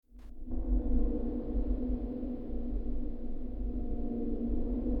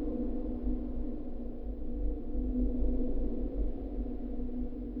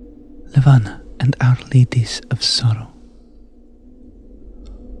Lavana and Our Ladies of Sorrow.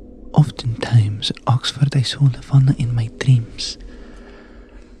 Oftentimes at Oxford I saw Lavana in my dreams.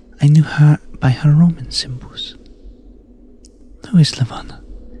 I knew her by her Roman symbols. Who is Lavana?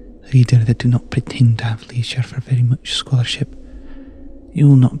 Reader that do not pretend to have leisure for very much scholarship, you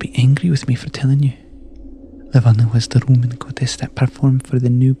will not be angry with me for telling you. Lavana was the Roman goddess that performed for the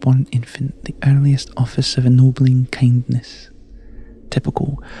newborn infant the earliest office of ennobling kindness,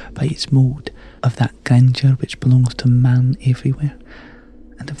 typical by its mode of that grandeur which belongs to man everywhere,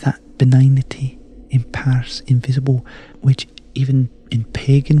 and of that benignity in pars invisible which even in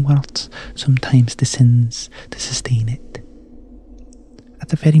pagan worlds sometimes descends to sustain it. At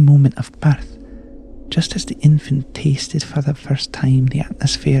the very moment of birth, just as the infant tasted for the first time the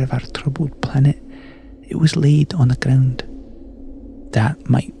atmosphere of our troubled planet, it was laid on the ground. That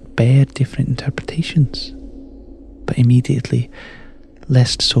might bear different interpretations, but immediately,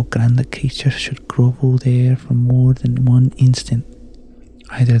 lest so grand a creature should grovel there for more than one instant,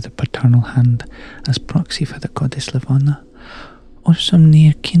 either the paternal hand as proxy for the goddess Lavana, or some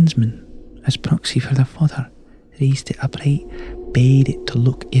near kinsman as proxy for the father, raised it upright, bade it to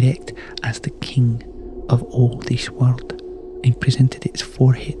look erect as the king of all this world, and presented its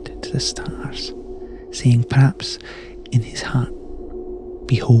forehead to the stars, saying perhaps in his heart,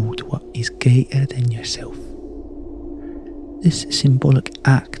 "Behold what is greater than yourself." This symbolic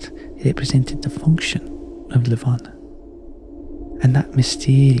act represented the function of Lavana, and that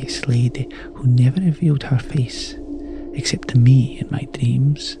mysterious lady who never revealed her face, except to me in my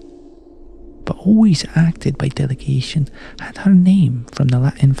dreams, but always acted by delegation, had her name from the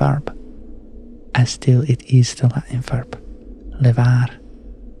Latin verb, as still it is the Latin verb, levar,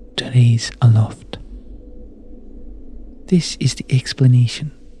 to raise aloft. This is the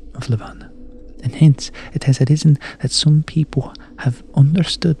explanation of Lavana, and hence it has arisen that some people have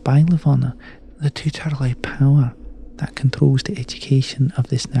understood by Lavana the tutelary power that controls the education of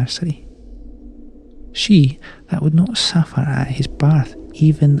this nursery. She that would not suffer at his birth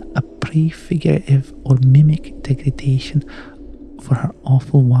even a prefigurative or mimic degradation for her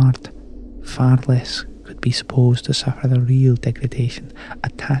awful word, far less could be supposed to suffer the real degradation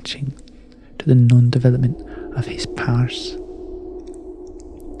attaching to the non-development of his powers.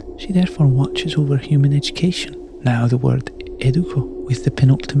 She therefore watches over human education. Now the word educo with the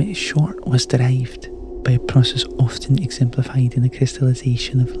penultimate short was derived by a process often exemplified in the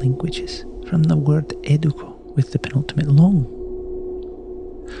crystallization of languages from the word educo with the penultimate long.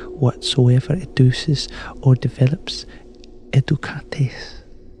 Whatsoever educes or develops educates.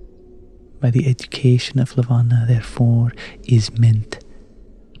 By the education of Lavana, therefore, is meant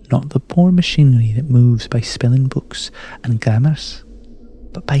not the poor machinery that moves by spelling books and grammars,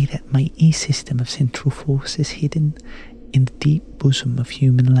 but by that mighty system of central forces hidden in the deep bosom of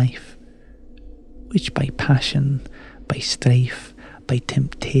human life, which by passion, by strife, by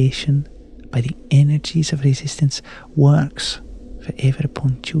temptation, by the energies of resistance, works forever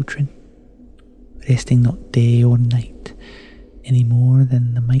upon children, resting not day or night, any more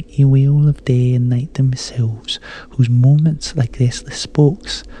than the mighty wheel of day and night themselves, whose moments, like restless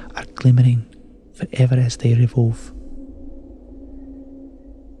spokes, are glimmering forever as they revolve.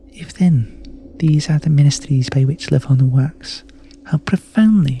 If then these are the ministries by which Lavana works, how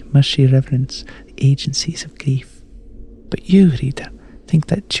profoundly must she reverence the agencies of grief. But you, reader, think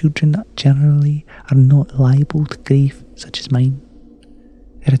that children generally are not liable to grief such as mine.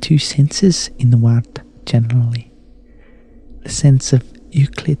 There are two senses in the word generally. The sense of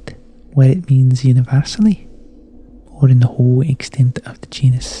Euclid, where it means universally, or in the whole extent of the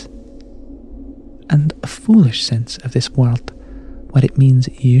genus, and a foolish sense of this word, where it means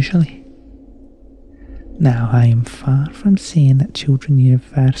usually. Now I am far from saying that children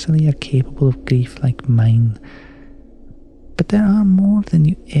universally are capable of grief like mine, but there are more than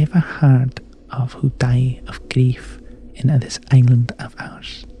you ever heard of who die of grief in this island of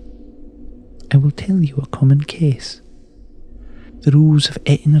ours. I will tell you a common case. The rules of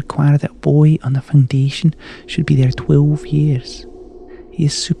Eton require that a boy on the foundation should be there 12 years. He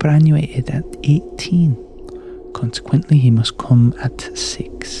is superannuated at 18. Consequently, he must come at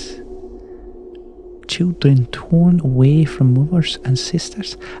 6. Children torn away from mothers and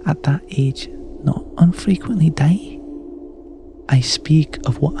sisters at that age not unfrequently die. I speak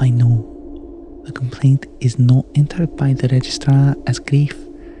of what I know. The complaint is not entered by the registrar as grief,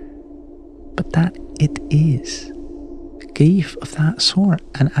 but that it is. Grief of that sort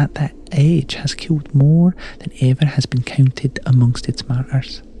and at that age has killed more than ever has been counted amongst its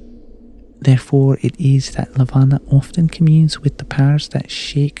martyrs. Therefore it is that Lavana often communes with the powers that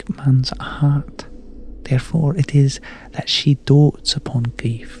shake man's heart. Therefore it is that she dotes upon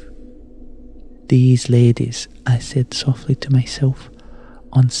grief. These ladies, I said softly to myself,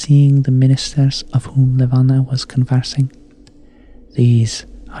 on seeing the ministers of whom Lavana was conversing, these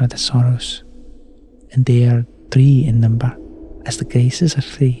are the sorrows, and they are 3 in number, as the graces are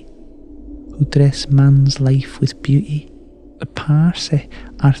 3, who dress man's life with beauty. The Parse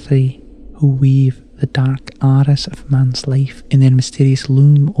are 3, who weave the dark arras of man's life in their mysterious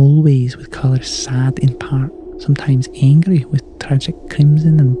loom, always with colours sad in part, sometimes angry with tragic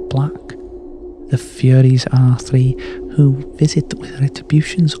crimson and black. The Furies are 3, who visit with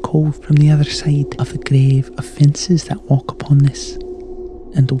retributions cold from the other side of the grave offences that walk upon this.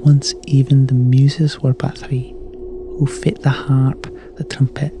 And once even the Muses were but 3, who fit the harp, the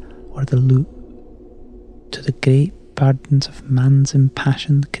trumpet, or the lute to the great burdens of man's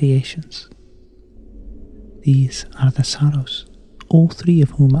impassioned creations. These are the sorrows, all 3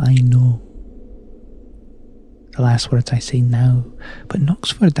 of whom I know. The last words I say now, but in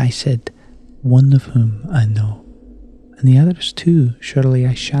Oxford I said, one of whom I know, and the others too surely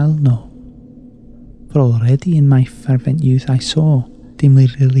I shall know. For already in my fervent youth I saw, dimly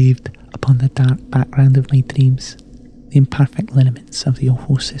relieved upon the dark background of my dreams, the imperfect lineaments of the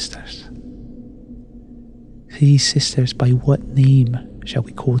awful sisters. These sisters, by what name shall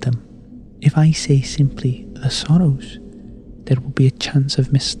we call them? If I say simply the sorrows, there will be a chance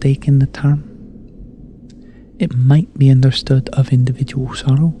of mistaking the term. It might be understood of individual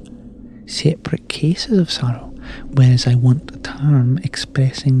sorrow, separate cases of sorrow, whereas I want a term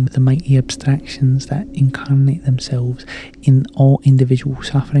expressing the mighty abstractions that incarnate themselves in all individual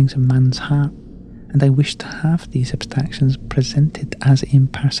sufferings of man's heart, and I wish to have these abstractions presented as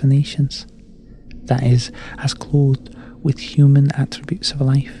impersonations, that is, as clothed with human attributes of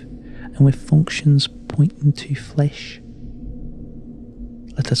life, and with functions pointing to flesh.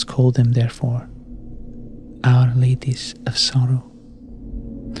 Let us call them, therefore, Our Ladies of Sorrow.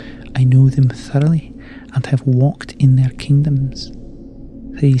 I know them thoroughly, and have walked in their kingdoms.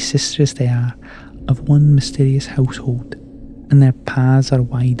 3 sisters they are, of one mysterious household, and their paths are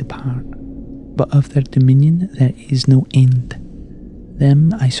wide apart, but of their dominion there is no end.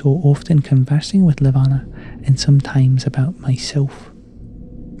 Them I saw often conversing with Lavana, and sometimes about myself.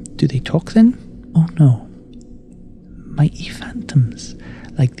 Do they talk then? Oh no. Mighty phantoms,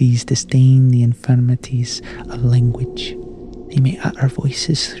 like these disdain the infirmities of language. They may utter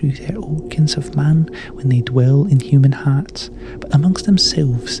voices through their organs of man when they dwell in human hearts, but amongst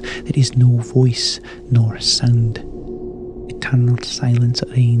themselves there is no voice nor sound. Eternal silence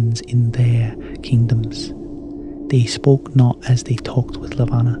reigns in their kingdoms. They spoke not as they talked with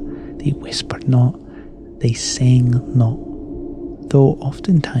Lavana, they whispered not, they sang not, though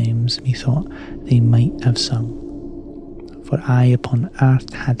oftentimes methought they might have sung. For I upon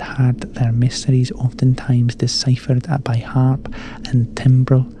earth had heard their mysteries oftentimes deciphered by harp and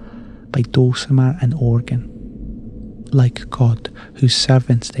timbrel, by dulcimer and organ. Like God, whose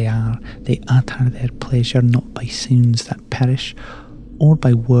servants they are, they utter their pleasure not by sounds that perish, or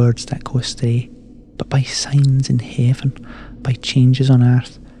by words that go astray, but by signs in heaven, by changes on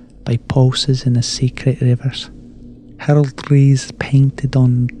earth, by pulses in the sacred rivers, heraldries painted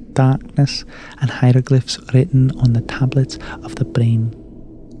on darkness, and hieroglyphs written on the tablets of the brain.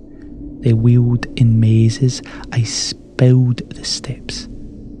 They wheeled in mazes, I spelled the steps.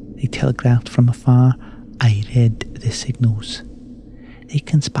 They telegraphed from afar, I read the signals. They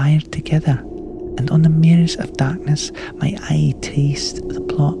conspired together, and on the mirrors of darkness my eye traced the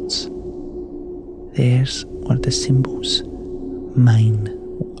plots. Theirs were the symbols, mine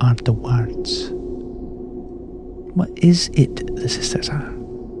are the words. What is it the sisters are?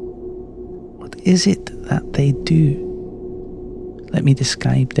 What is it that they do? Let me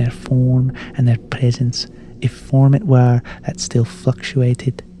describe their form and their presence, if form it were that still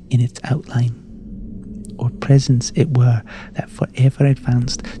fluctuated in its outline, or presence it were that forever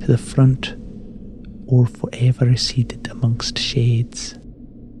advanced to the front, or forever receded amongst shades.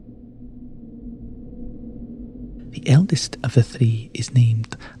 The eldest of the 3 is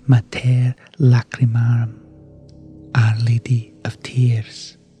named Mater Lacrimarum, Our Lady of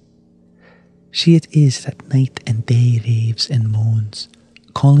Tears. She it is that night and day raves and moans,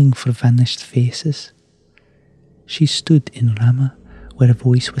 calling for vanished faces. She stood in Ramah, where a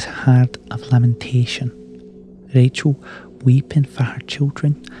voice was heard of lamentation, Rachel weeping for her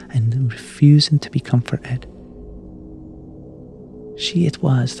children and refusing to be comforted. She it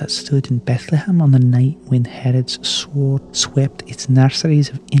was that stood in Bethlehem on the night when Herod's sword swept its nurseries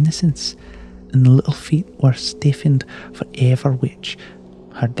of innocence, and the little feet were stiffened for ever, which,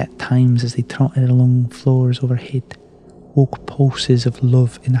 heard at times as they trotted along floors overhead, woke pulses of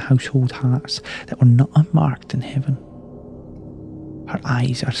love in the household hearts that were not unmarked in heaven. Her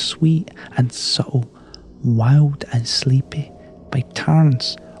eyes are sweet and subtle, wild and sleepy, by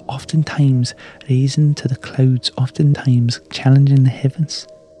turns, oftentimes raising to the clouds, oftentimes challenging the heavens.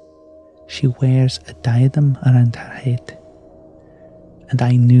 She wears a diadem around her head, and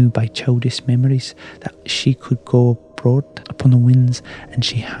I knew by childish memories that she could go abroad upon the winds, and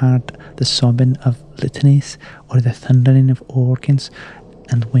she heard the sobbing of litanies or the thundering of organs,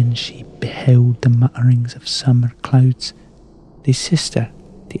 and when she beheld the mutterings of summer clouds. The sister,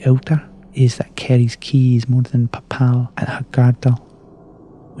 the elder, is that carries keys more than papal at her girdle,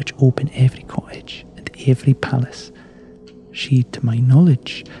 which open every cottage and every palace. She, to my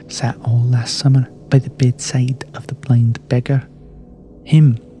knowledge, sat all last summer by the bedside of the blind beggar,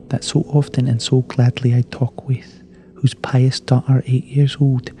 him that so often and so gladly I talk with, whose pious daughter, 8 years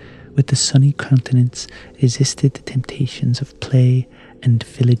old, with the sunny countenance, resisted the temptations of play and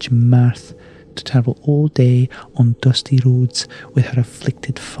village mirth to travel all day on dusty roads with her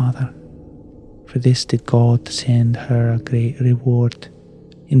afflicted father. For this did God send her a great reward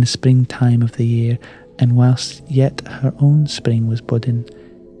in the springtime of the year, and whilst yet her own spring was budding,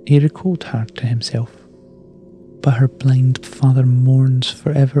 he recalled her to himself. But her blind father mourns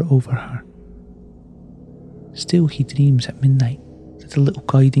forever over her. Still he dreams at midnight that the little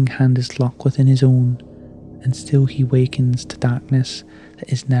guiding hand is locked within his own, and still he wakens to darkness that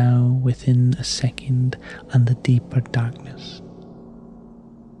is now within a second, and the deeper darkness.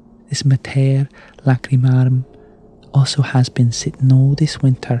 This mater lacrimarum also has been sitting all this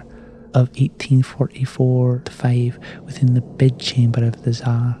winter of 1844-5 within the bedchamber of the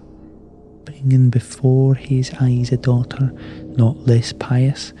Tsar, bringing before his eyes a daughter not less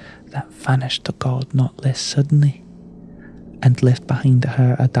pious, that vanished to God not less suddenly, and left behind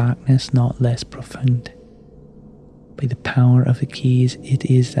her a darkness not less profound. By the power of the keys it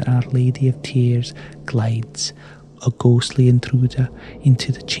is that Our Lady of Tears glides, a ghostly intruder,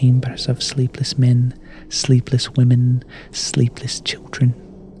 into the chambers of sleepless men, sleepless women, sleepless children.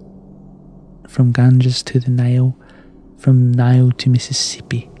 From Ganges to the Nile, from Nile to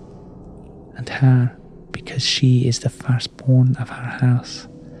Mississippi, and her, because she is the firstborn of her house,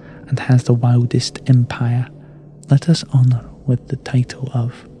 and has the wildest empire, let us honour with the title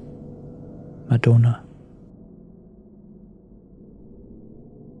of Madonna.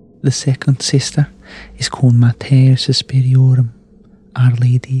 The second sister is called Mater Superiorum, Our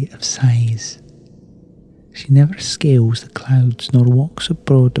Lady of Sighs. She never scales the clouds, nor walks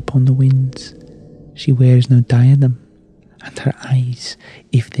abroad upon the winds. She wears no diadem, and her eyes,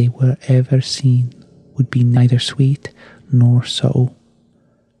 if they were ever seen, would be neither sweet nor subtle.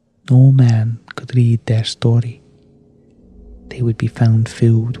 No man could read their story. They would be found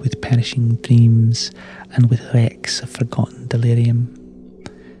filled with perishing dreams and with wrecks of forgotten delirium.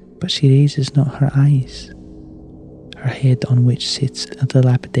 But she raises not her eyes. Her head, on which sits a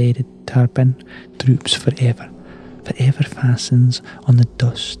dilapidated turban, droops forever fastens on the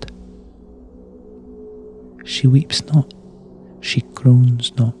dust. She weeps not, she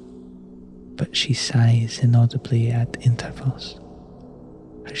groans not, but she sighs inaudibly at intervals.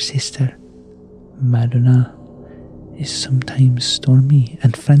 Her sister, Madonna, is sometimes stormy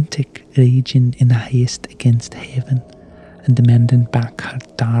and frantic, raging in the highest against heaven, and demanding back her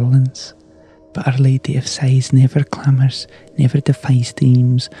darlings. But Our Lady of Sighs never clamours, never defies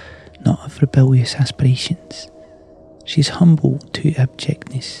dreams, not of rebellious aspirations. She is humble to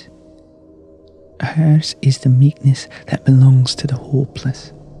abjectness. Hers is the meekness that belongs to the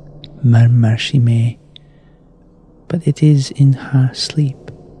hopeless. Murmur she may, but it is in her sleep.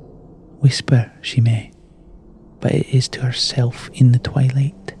 Whisper she may, but it is to herself in the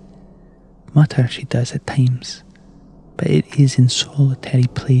twilight. Mutter she does at times, but it is in solitary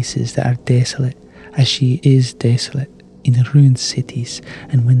places that are desolate, as she is desolate in the ruined cities,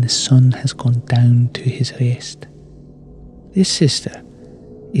 and when the sun has gone down to his rest. This sister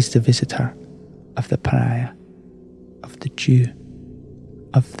is the visitor of the pariah, of the Jew,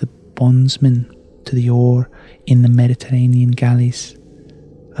 of the bondsman to the oar in the Mediterranean galleys,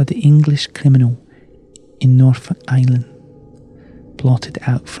 of the English criminal in Norfolk Island, blotted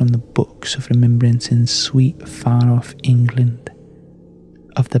out from the books of remembrance in sweet far-off England,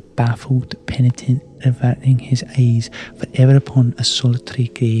 of the baffled penitent averting his eyes forever upon a solitary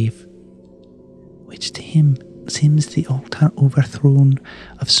grave, which to him seems the altar overthrown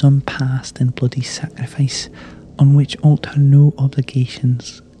of some past and bloody sacrifice, on which altar no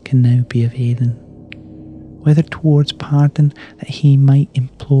obligations can now be availing, whether towards pardon that he might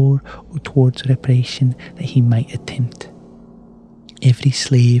implore, or towards reparation that he might attempt. Every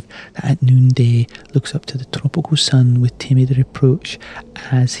slave that at noonday looks up to the tropical sun with timid reproach,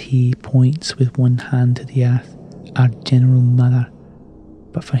 as he points with one hand to the earth, our General Mother,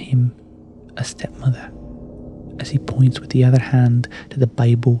 but for him a stepmother, as he points with the other hand to the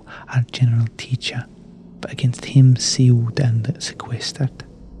Bible, our general teacher, but against him sealed and sequestered.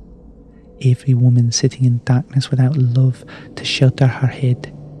 Every woman sitting in darkness without love to shelter her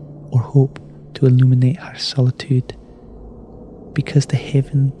head, or hope to illuminate her solitude, because the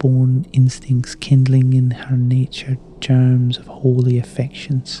heaven-born instincts kindling in her nature germs of holy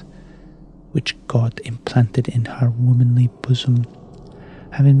affections, which God implanted in her womanly bosom,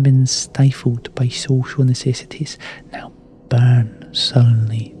 having been stifled by social necessities, now burn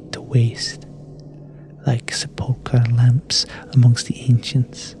sullenly to waste, like sepulchre lamps amongst the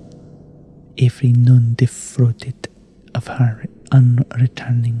ancients, every nun defrauded of her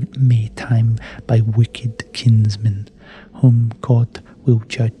unreturning Maytime by wicked kinsmen, whom God will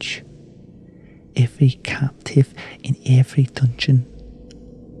judge, every captive in every dungeon,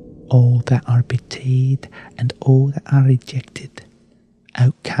 all that are betrayed and all that are rejected,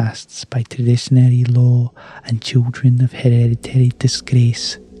 outcasts by traditionary law and children of hereditary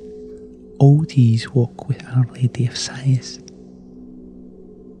disgrace, all these walk with Our Lady of Sighs.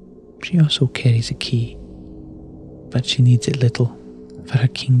 She also carries a key, but she needs it little, for her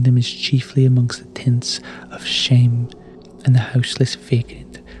kingdom is chiefly amongst the tents of shame and the houseless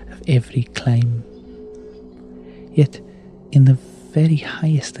vagrant of every clime. Yet in the very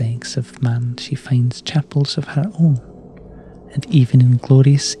highest ranks of man she finds chapels of her own, and even in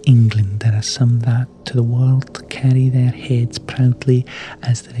glorious England there are some that to the world carry their heads proudly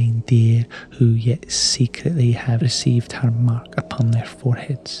as the reindeer, who yet secretly have received her mark upon their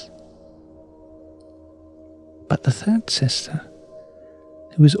foreheads. But the third sister,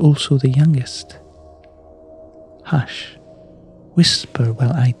 who is also the youngest, hush, whisper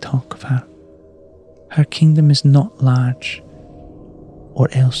while I talk of her. Her kingdom is not large, or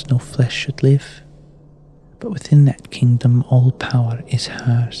else no flesh should live, but within that kingdom all power is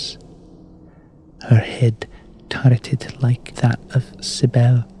hers. Her head, turreted like that of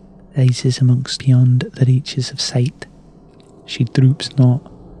Cybele, rises amongst beyond the reaches of sight. She droops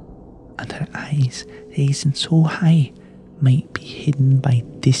not, and her eyes, raising so high, might be hidden by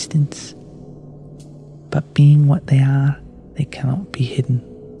distance. But being what they are, they cannot be hidden.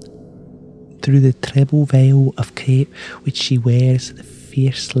 Through the treble veil of crape which she wears, the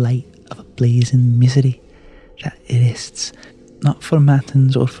fierce light of a blazing misery that rests not for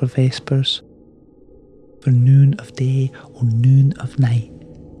matins or for vespers, for noon of day or noon of night,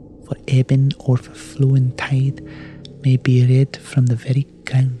 for ebbing or for flowing tide, may be read from the very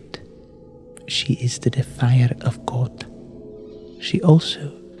ground. She is the defier of God. She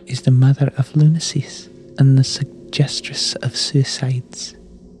also is the mother of lunacies and the suggestress of suicides.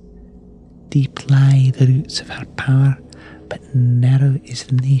 Deep lie the roots of her power, but narrow is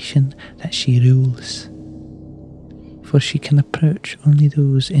the nation that she rules. For she can approach only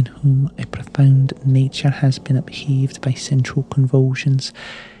those in whom a profound nature has been upheaved by central convulsions,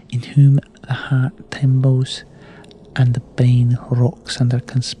 in whom the heart trembles and the brain rocks under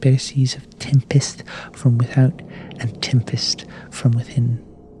conspiracies of tempest from without and tempest from within.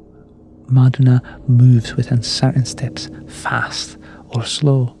 Madonna moves with uncertain steps, fast or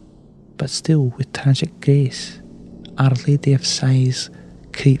slow, but still with tragic grace. Our Lady of Sighs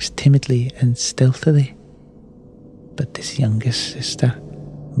creeps timidly and stealthily, but this youngest sister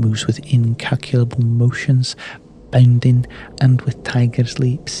moves with incalculable motions, bounding and with tiger's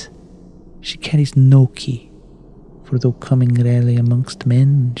leaps. She carries no key, for though coming rarely amongst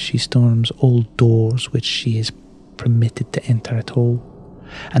men, she storms all doors which she is permitted to enter at all,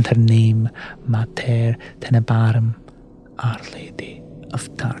 and her name, Mater Tenebrarum, Our Lady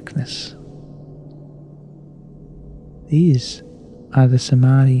of Darkness. These are the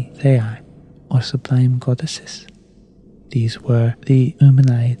Samari Theai, or sublime goddesses. These were the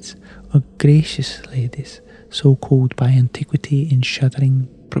Eumenides, or gracious ladies, so called by antiquity in shuddering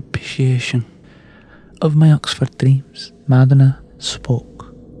propitiation. Of my Oxford dreams, Madonna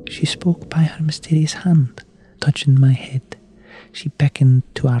spoke. She spoke by her mysterious hand, touching my head. She beckoned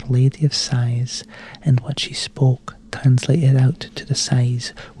to Our Lady of Sighs, and what she spoke translated out to the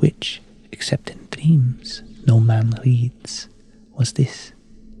sighs which, except in dreams, no man reads, was this: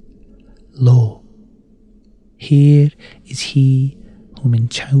 Lo, here is he whom in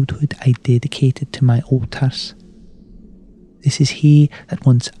childhood I dedicated to my altars. This is he that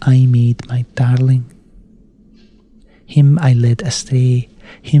once I made my darling. Him I led astray,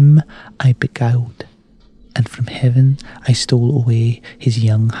 him I beguiled, and from heaven I stole away his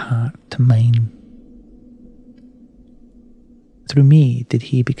young heart to mine. Through me did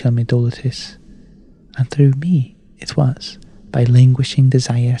he become idolatrous, and through me it was, by languishing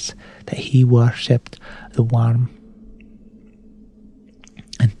desires, that he worshipped the worm.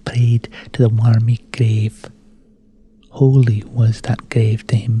 and prayed to the wormy grave. Holy was that grave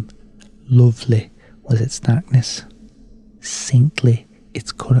to him, lovely was its darkness, saintly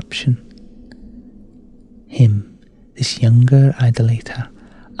its corruption. Him, this younger idolater,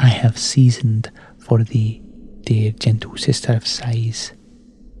 I have seasoned for thee, dear gentle sister of sighs.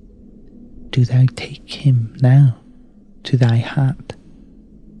 Do thou take him now to thy heart,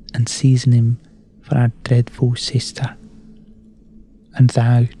 and season him for our dreadful sister. And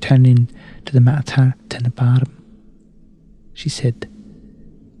thou, turning to the matter Tenebarum, she said,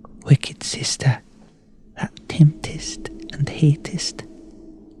 wicked sister, that temptest and hatest,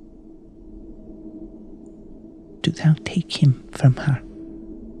 do thou take him from her.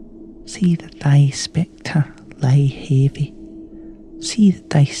 See that thy spectre lie heavy. See that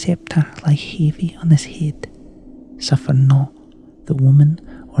thy sceptre lie heavy on his head. Suffer not the woman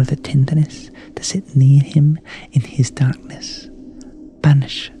or the tenderness to sit near him in his darkness.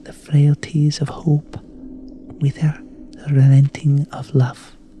 Banish the frailties of hope. Wither the relenting of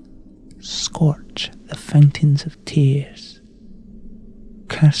love. Scorch the fountains of tears.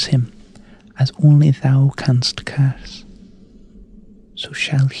 Curse him as only thou canst curse. So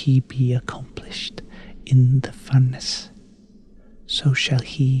shall he be accomplished in the furnace. So shall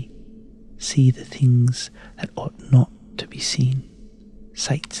he see the things that ought not to be seen,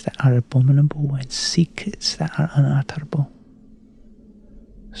 sights that are abominable and secrets that are unutterable.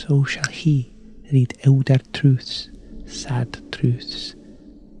 So shall he read elder truths, sad truths,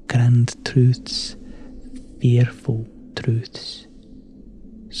 grand truths, fearful truths.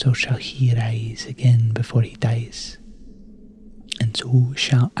 So shall he rise again before he dies. And so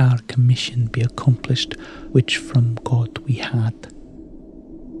shall our commission be accomplished which from God we had,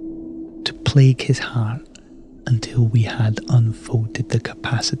 to plague his heart until we had unfolded the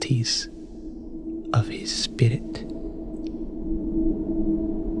capacities of his spirit.